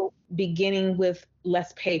also beginning with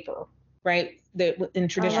less paper, right? In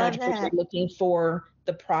traditional education, we're looking for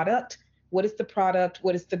the product. What is the product?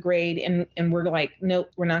 What is the grade? And we're like, nope,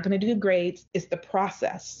 we're not going to do grades. It's the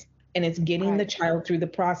process. And it's getting the child through the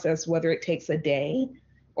process, whether it takes a day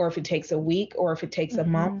or if it takes a week or if it takes a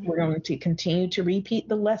month. We're going to continue to repeat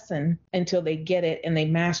the lesson until they get it and they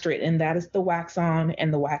master it. And that is the wax on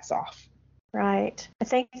and the wax off. Right. I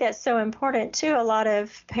think that's so important too. A lot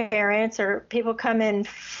of parents or people come in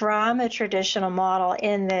from a traditional model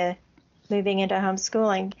in the moving into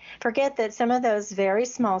homeschooling, forget that some of those very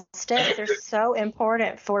small steps are so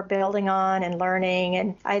important for building on and learning.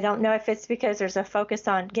 And I don't know if it's because there's a focus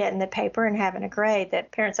on getting the paper and having a grade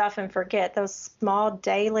that parents often forget those small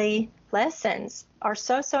daily lessons are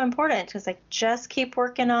so important, because they just keep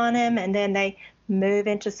working on them and then they move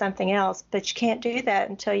into something else. But you can't do that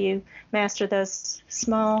until you master those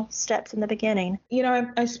small steps in the beginning. You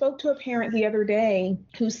know, I spoke to a parent the other day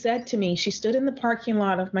who said to me, she stood in the parking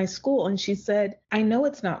lot of my school and she said, I know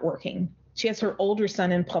it's not working. She has her older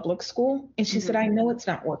son in public school. And she said, I know it's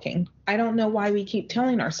not working. I don't know why we keep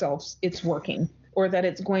telling ourselves it's working or that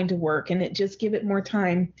it's going to work, and just give it more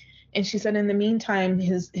time. And she said, in the meantime,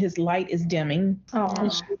 his light is dimming.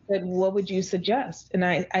 And she said, what would you suggest? And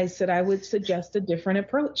I said, I would suggest a different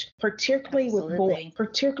approach, particularly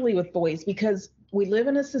with boys, because we live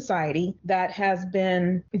in a society that has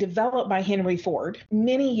been developed by Henry Ford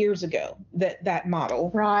many years ago, that model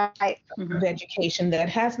of education that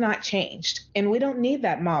has not changed. And we don't need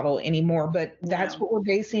that model anymore, but that's what we're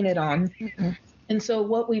basing it on. And so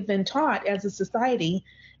what we've been taught as a society,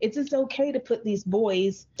 it's okay to put these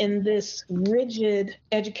boys in this rigid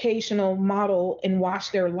educational model and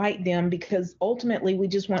watch their light dim, because ultimately we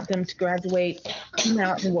just want them to graduate, come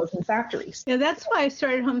out and work in factories. Yeah, that's why I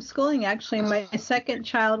started homeschooling. Actually, my second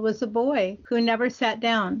child was a boy who never sat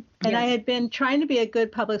down. And I had been trying to be a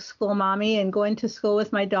good public school mommy and going to school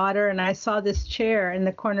with my daughter. And I saw this chair in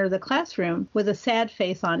the corner of the classroom with a sad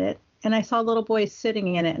face on it. And I saw a little boy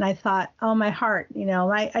sitting in it. And I thought, oh, my heart,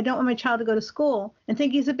 I don't want my child to go to school and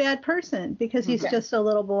think he's a bad person because he's just a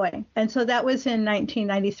little boy. And so that was in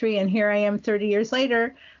 1993. And here I am 30 years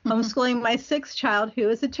later, homeschooling my sixth child, who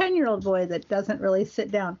is a 10-year-old boy that doesn't really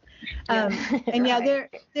sit down.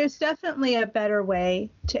 There's definitely a better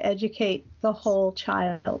way to educate the whole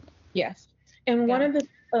child. Yes. And one of the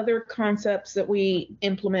other concepts that we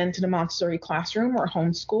implement in a Montessori classroom or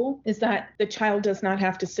homeschool is that the child does not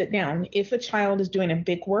have to sit down. If a child is doing a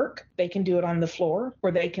big work, they can do it on the floor, or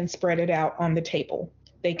they can spread it out on the table.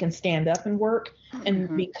 They can stand up and work.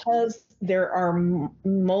 And because there are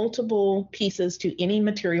multiple pieces to any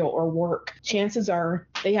material or work, chances are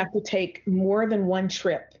they have to take more than one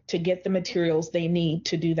trip to get the materials they need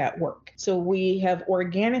to do that work. So we have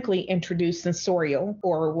organically introduced sensorial,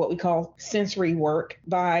 or what we call sensory work,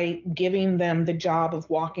 by giving them the job of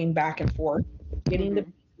walking back and forth, getting the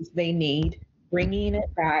pieces they need, bringing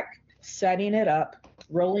it back, setting it up,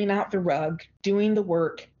 rolling out the rug, doing the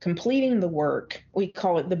work, completing the work. We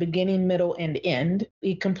call it the beginning, middle, and end.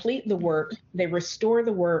 We complete the work, they restore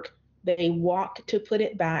the work, they walk to put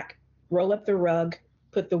it back, roll up the rug,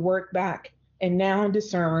 put the work back, and now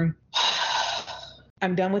discern,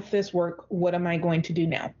 I'm done with this work. What am I going to do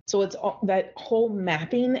now? So it's all, that whole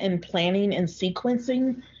mapping and planning and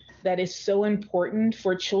sequencing that is so important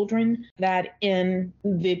for children, that in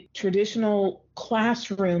the traditional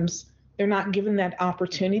classrooms, they're not given that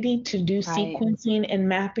opportunity to do sequencing and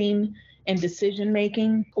mapping and decision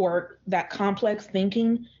making, or that complex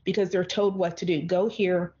thinking, because they're told what to do. Go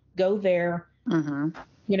here, go there,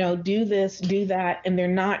 do this, do that. And they're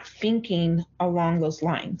not thinking along those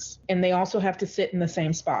lines. And they also have to sit in the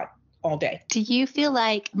same spot all day. Do you feel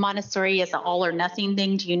like Montessori is an all or nothing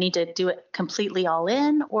thing? Do you need to do it completely all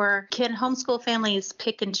in, or can homeschool families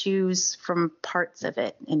pick and choose from parts of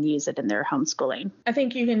it and use it in their homeschooling? I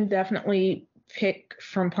think you can definitely pick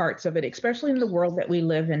from parts of it, especially in the world that we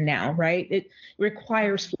live in now, right? It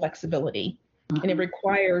requires flexibility and it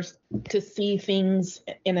requires to see things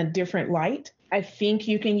in a different light. I think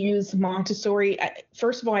you can use Montessori.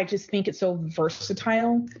 First of all, I just think it's so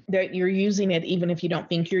versatile that you're using it even if you don't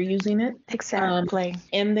think you're using it. Exactly.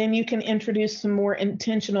 And then you can introduce some more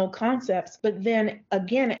intentional concepts. But then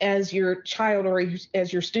again, as your child or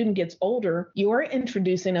as your student gets older, you're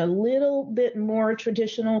introducing a little bit more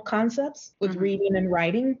traditional concepts with reading and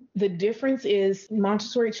writing. The difference is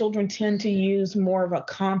Montessori children tend to use more of a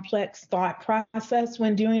complex thought process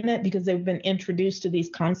when doing it, because they've been introduced to these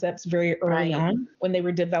concepts very early on when they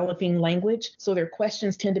were developing language. So their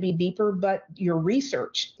questions tend to be deeper, but your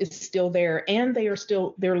research is still there, and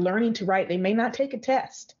they're learning to write. They may not take a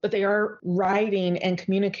test, but they are writing and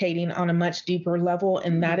communicating on a much deeper level.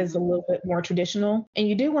 And that is a little bit more traditional. And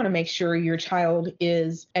you do want to make sure your child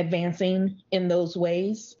is advancing in those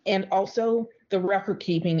ways. And also, the record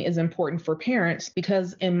keeping is important for parents,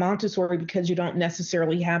 because in Montessori, because you don't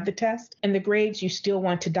necessarily have the test and the grades, you still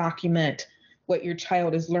want to document what your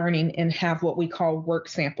child is learning and have what we call work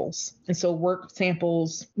samples. And so work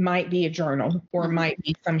samples might be a journal, or might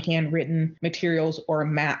be some handwritten materials, or a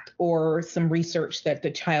map, or some research that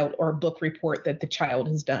the child, or a book report that the child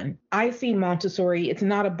has done. I see Montessori, it's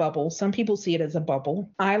not a bubble. Some people see it as a bubble.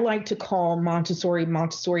 I like to call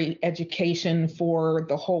Montessori education for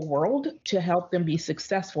the whole world, to help them be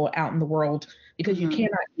successful out in the world, because you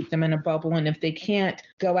cannot keep them in a bubble. And if they can't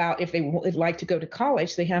go out, if they would like to go to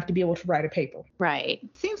college, they have to be able to write a paper. Right.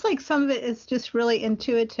 Seems like some of it is just really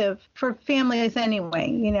intuitive for families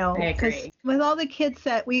anyway, I agree. With all the kids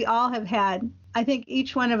that we all have had, I think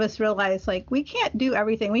each one of us realized, like, we can't do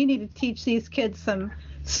everything. We need to teach these kids some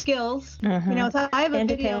skills. So I have a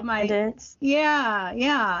video of my I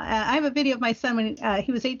have a video of my son when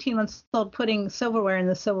he was 18 months old, putting silverware in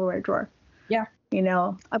the silverware drawer. Yeah.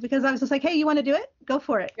 Because I was just like, hey, you want to do it? Go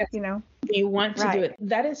for it. Yes. You want to do it.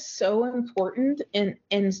 That is so important. And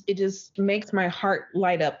it just makes my heart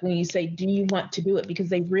light up when you say, do you want to do it? Because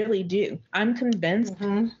they really do. I'm convinced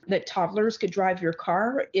that toddlers could drive your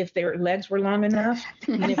car if their legs were long enough.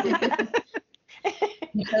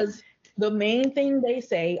 Because the main thing they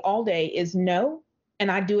say all day is no,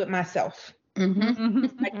 and I do it myself.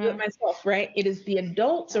 Mm-hmm. I do it myself, right? It is the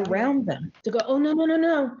adults around them to go, oh, no, no, no,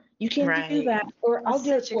 no, you can't do that. Or I'll That's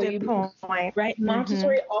do it such a for good you. point. Right?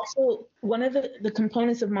 Montessori also, one of the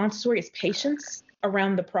components of Montessori is patience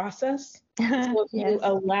around the process. So if you Yes.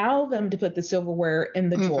 allow them to put the silverware in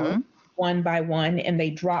the drawer one by one and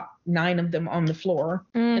they drop 9 of them on the floor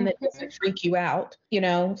and that doesn't freak you out,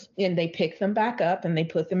 and they pick them back up and they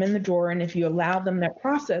put them in the drawer. And if you allow them that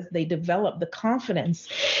process, they develop the confidence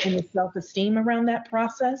and the self-esteem around that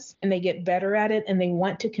process and they get better at it and they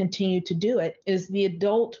want to continue to do it. Is the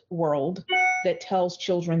adult world that tells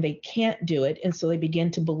children they can't do it. And so they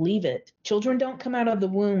begin to believe it. Children don't come out of the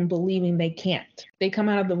womb believing they can't. They come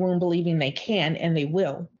out of the womb believing they can, and they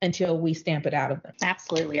will until we stamp it out of them.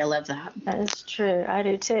 Absolutely. I love that. That is true. I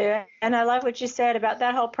do too. And I love what you said about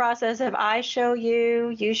that whole process of I show you,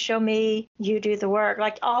 you show me, you do the work.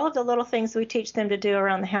 Like all of the little things we teach them to do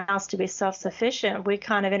around the house to be self-sufficient, we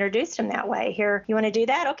kind of introduced them that way. Here, you want to do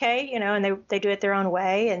that? Okay. And they do it their own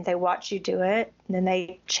way and they watch you do it. And then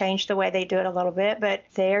they change the way they do it a little bit, but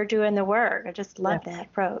they're doing the work. I just love that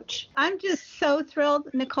approach. I'm just so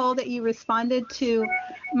thrilled, Nicole, that you responded to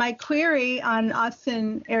my query on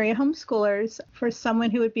Austin area homeschoolers for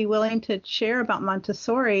someone who would be willing to share about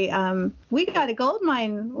Montessori. We got a gold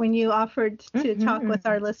mine when you offered to talk with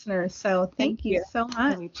our listeners. So thank you so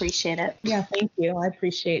much. We appreciate it. Yeah, thank you. I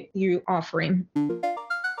appreciate you offering.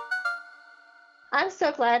 I'm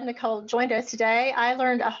so glad Nicole joined us today. I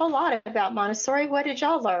learned a whole lot about Montessori. What did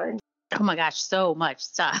y'all learn? Oh my gosh, so much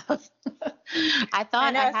stuff. I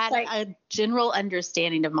thought I had a general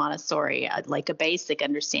understanding of Montessori, like a basic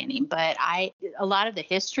understanding, but a lot of the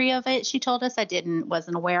history of it, she told us,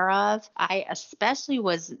 wasn't aware of. I especially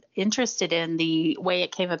was interested in the way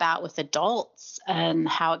it came about with adults and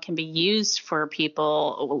how it can be used for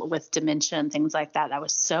people with dementia and things like that. That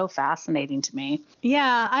was so fascinating to me.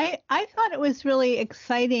 Yeah, I thought it was really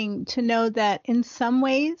exciting to know that in some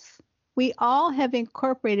ways, we all have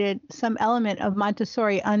incorporated some element of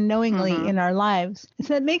Montessori unknowingly in our lives.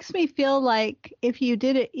 So it makes me feel like if you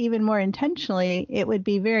did it even more intentionally, it would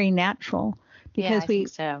be very natural because I think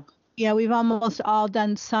so. Yeah, we've almost all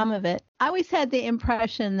done some of it. I always had the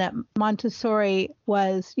impression that Montessori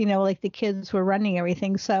was, like the kids were running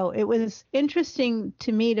everything. So it was interesting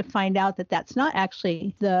to me to find out that that's not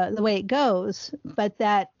actually the way it goes, but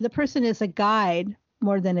that the person is a guide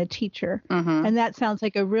more than a teacher. And that sounds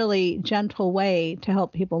like a really gentle way to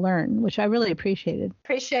help people learn, which I really appreciated.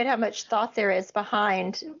 Appreciate how much thought there is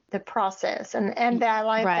behind the process. And that I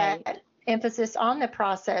like that emphasis on the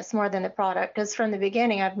process more than the product. Because from the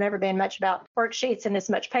beginning, I've never been much about worksheets and as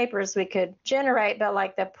much paper as we could generate, but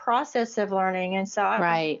like the process of learning. And so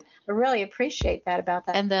I really appreciate that about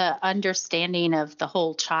that. And the understanding of the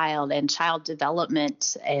whole child and child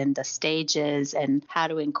development and the stages and how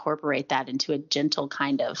to incorporate that into a gentle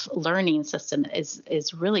kind of learning system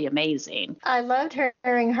is really amazing. I loved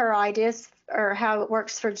hearing her ideas or how it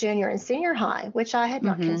works for junior and senior high, which I had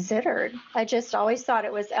not considered. I just always thought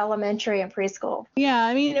it was elementary and preschool. Yeah,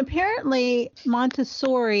 I mean, apparently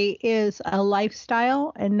Montessori is a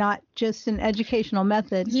lifestyle and not just an educational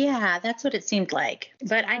method. Yeah, that's what it seemed like.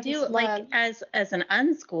 But I do like as an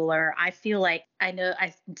unschooler, I feel like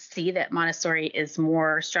I see that Montessori is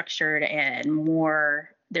more structured and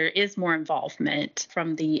there is more involvement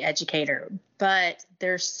from the educator, but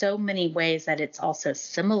there's so many ways that it's also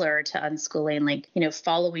similar to unschooling, like,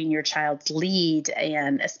 following your child's lead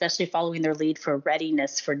and especially following their lead for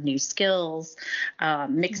readiness for new skills,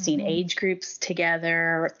 mixing age groups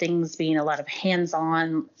together, things being a lot of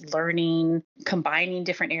hands-on learning, combining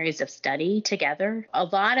different areas of study together. A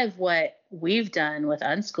lot of what we've done with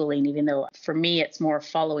unschooling, even though for me it's more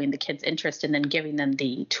following the kids' interest and then giving them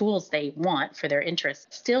the tools they want for their interests,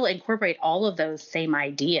 still incorporate all of those same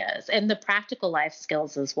ideas and the practical life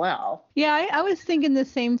skills as well. Yeah, I was thinking the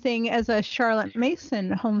same thing as a Charlotte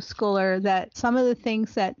Mason homeschooler, that some of the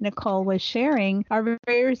things that Nicole was sharing are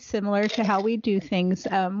very similar to how we do things.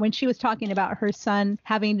 When she was talking about her son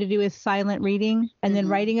having to do his silent reading and then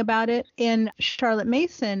writing about it, in Charlotte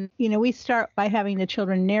Mason, we start by having the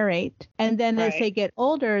children narrate. And then as they get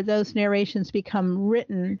older, those narrations become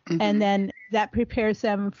written. And then that prepares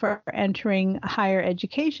them for entering higher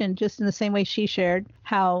education, just in the same way she shared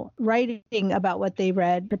how writing about what they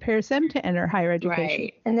read prepares them to enter higher education.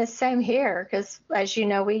 Right. And the same here, because as you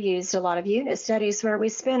know, we used a lot of unit studies where we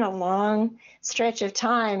spent a long stretch of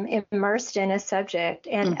time immersed in a subject,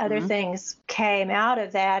 and other things came out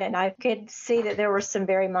of that. And I could see that there were some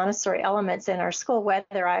very Montessori elements in our school,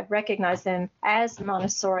 whether I recognize them as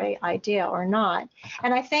Montessori idea or not.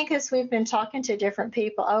 And I think as we've been talking to different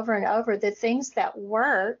people over and over, the things that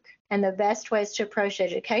work and the best ways to approach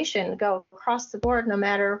education go across the board, no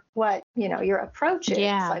matter what, your approach is.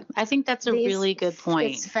 Yeah, I think that's a really good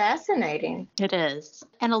point. It's fascinating. It is.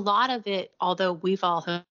 And a lot of it, although we've all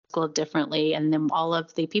homeschooled differently, and then all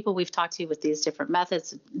of the people we've talked to with these different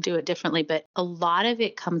methods do it differently, but a lot of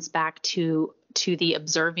it comes back to the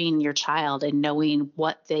observing your child and knowing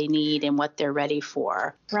what they need and what they're ready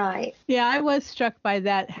for. Right. Yeah, I was struck by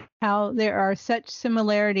that, how there are such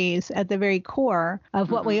similarities at the very core of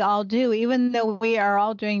what we all do, even though we are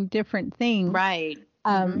all doing different things. Right.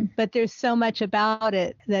 But there's so much about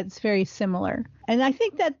it that's very similar. And I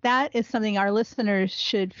think that is something our listeners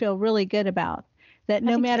should feel really good about. That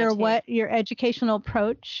no matter what your educational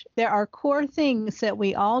approach, there are core things that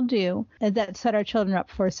we all do that set our children up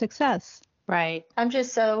for success. Right. I'm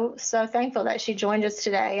just so thankful that she joined us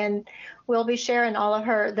today, and we'll be sharing all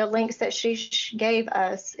of the links that she gave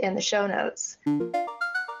us in the show notes.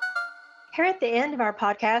 Here at the end of our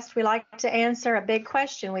podcast, we like to answer a big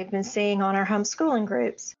question we've been seeing on our homeschooling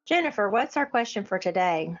groups. Jennifer, what's our question for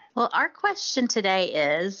today? Well, our question today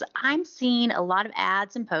is, I'm seeing a lot of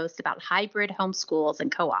ads and posts about hybrid homeschools and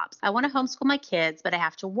co-ops. I want to homeschool my kids, but I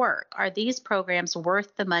have to work. Are these programs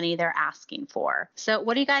worth the money they're asking for? So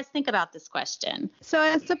what do you guys think about this question? So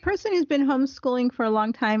as a person who's been homeschooling for a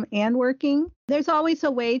long time and working, there's always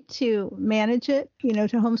a way to manage it, to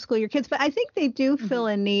homeschool your kids. But I think they do feel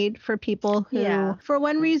a need for people who, for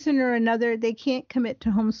one reason or another, they can't commit to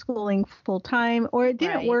homeschooling full time, or it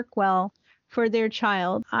didn't work well for their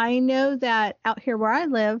child. I know that out here where I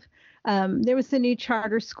live, there was a new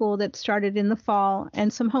charter school that started in the fall,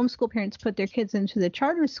 and some homeschool parents put their kids into the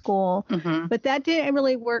charter school, but that didn't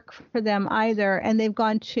really work for them either. And they've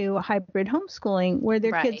gone to hybrid homeschooling, where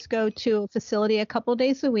their kids go to a facility a couple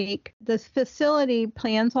days a week. The facility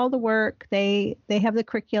plans all the work. They have the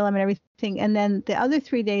curriculum and everything. And then the other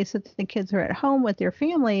 3 days that the kids are at home with their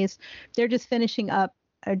families, they're just finishing up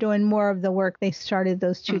are doing more of the work they started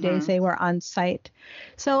those 2 days they were on site.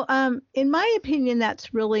 So in my opinion,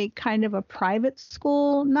 that's really kind of a private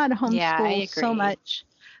school, not a homeschool so much.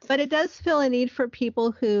 But it does fill a need for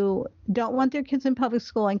people who don't want their kids in public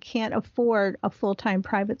school and can't afford a full-time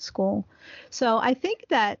private school. So I think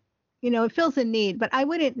that, it fills a need, but I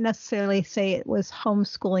wouldn't necessarily say it was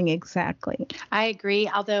homeschooling exactly. I agree.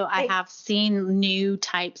 Although I have seen new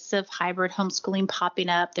types of hybrid homeschooling popping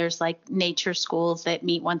up. There's like nature schools that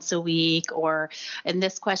meet once a week, and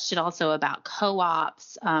this question also about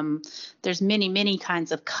co-ops. There's many, many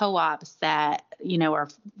kinds of co-ops that, are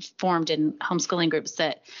formed in homeschooling groups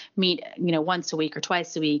that meet, once a week or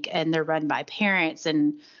twice a week, and they're run by parents.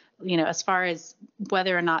 And as far as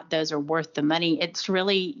whether or not those are worth the money, it's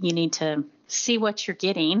really, you need to see what you're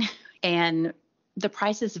getting. And the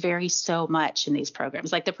prices vary so much in these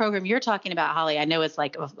programs. Like the program you're talking about, Holly, I know is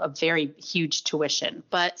like a very huge tuition,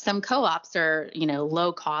 but some co-ops are,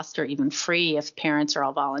 low cost or even free if parents are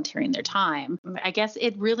all volunteering their time. I guess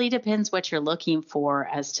it really depends what you're looking for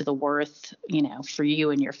as to the worth, for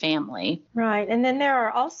you and your family. Right. And then there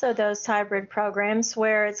are also those hybrid programs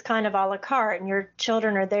where it's kind of a la carte, and your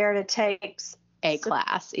children are there to take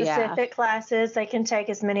specific classes. They can take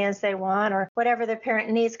as many as they want or whatever the parent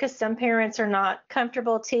needs, because some parents are not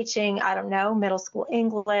comfortable teaching, middle school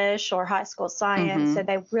English or high school science, and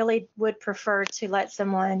they really would prefer to let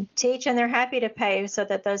someone teach, and they're happy to pay so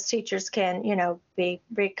that those teachers can, be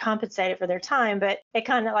compensated for their time. But it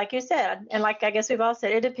kind of, like you said, and like I guess we've all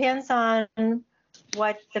said, it depends on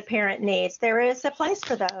what the parent needs. There is a place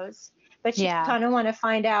for those. But you kind of want to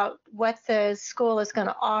find out what the school is going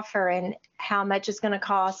to offer and how much it's going to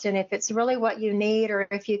cost, and if it's really what you need, or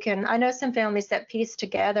if you can. I know some families that piece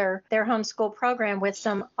together their homeschool program with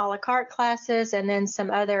some a la carte classes and then some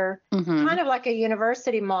other kind of like a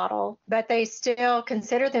university model, but they still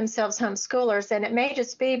consider themselves homeschoolers. And it may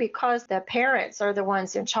just be because the parents are the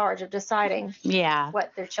ones in charge of deciding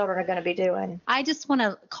what their children are going to be doing. I just want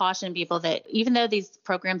to caution people that even though these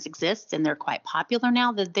programs exist and they're quite popular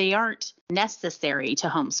now, that they aren't necessary to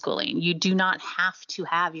homeschooling. You do not have to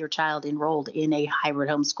have your child enrolled in a hybrid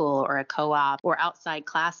homeschool or a co-op or outside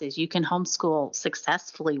classes. You can homeschool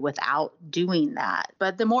successfully without doing that.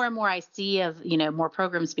 But the more and more I see of, more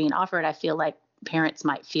programs being offered, I feel like parents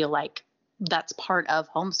might feel like that's part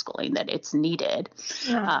of homeschooling, that it's needed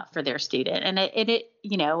for their student. And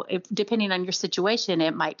if depending on your situation,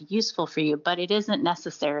 it might be useful for you, but it isn't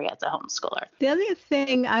necessary as a homeschooler. The other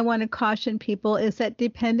thing I want to caution people is that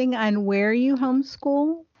depending on where you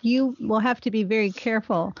homeschool, you will have to be very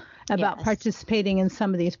careful about Yes. participating in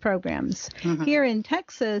some of these programs. Mhm. Here in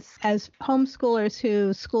Texas, as homeschoolers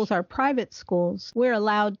whose schools are private schools, we're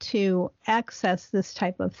allowed to access this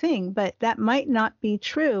type of thing, but that might not be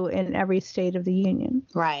true in every state of the union.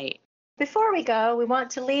 Right. Before we go, we want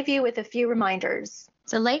to leave you with a few reminders.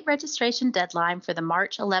 The late registration deadline for the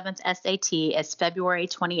March 11th SAT is February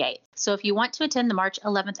 28th. So if you want to attend the March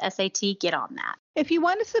 11th SAT, get on that. If you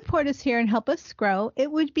want to support us here and help us grow,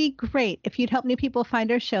 it would be great if you'd help new people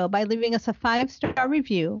find our show by leaving us a 5-star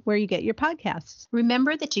review where you get your podcasts.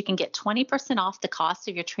 Remember that you can get 20% off the cost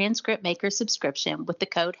of your Transcript Maker subscription with the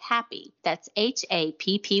code HAPPY. That's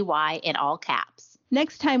HAPPY in all caps.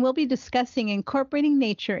 Next time, we'll be discussing incorporating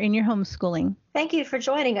nature in your homeschooling. Thank you for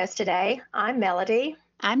joining us today. I'm Melody.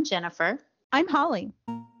 I'm Jennifer. I'm Holly.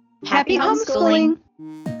 Happy homeschooling.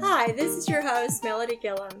 Hi, this is your host, Melody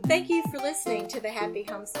Gillum. Thank you for listening to the Happy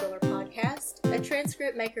Homeschooler Podcast, a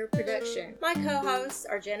Transcript Maker production. My co-hosts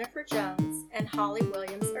are Jennifer Jones and Holly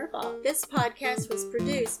Williams-Erbaugh. This podcast was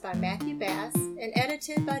produced by Matthew Bass and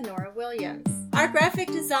edited by Nora Williams. Our graphic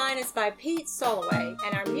design is by Pete Soloway,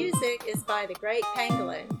 and our music is by The Great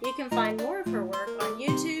Pangolin. You can find more of her work on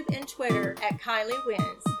YouTube and Twitter at Kylie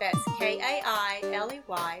Wins. That's Kailey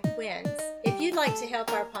Wins. If you'd like to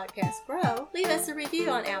help our podcast grow, leave us a review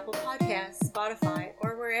on Apple Podcasts, Spotify,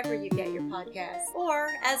 or wherever you get your podcasts. Or,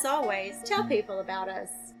 as always, tell people about us.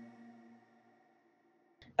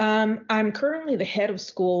 I'm currently the head of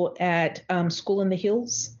school at School in the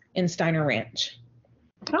Hills in Steiner Ranch.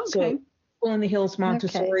 Okay. So, School in the Hills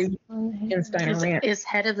Montessori in Steiner Ranch. Is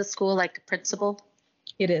head of the school like a principal?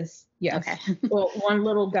 It is, yes. Okay. Well, one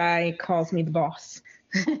little guy calls me the boss.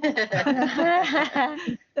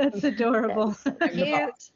 That's adorable. I'm the boss.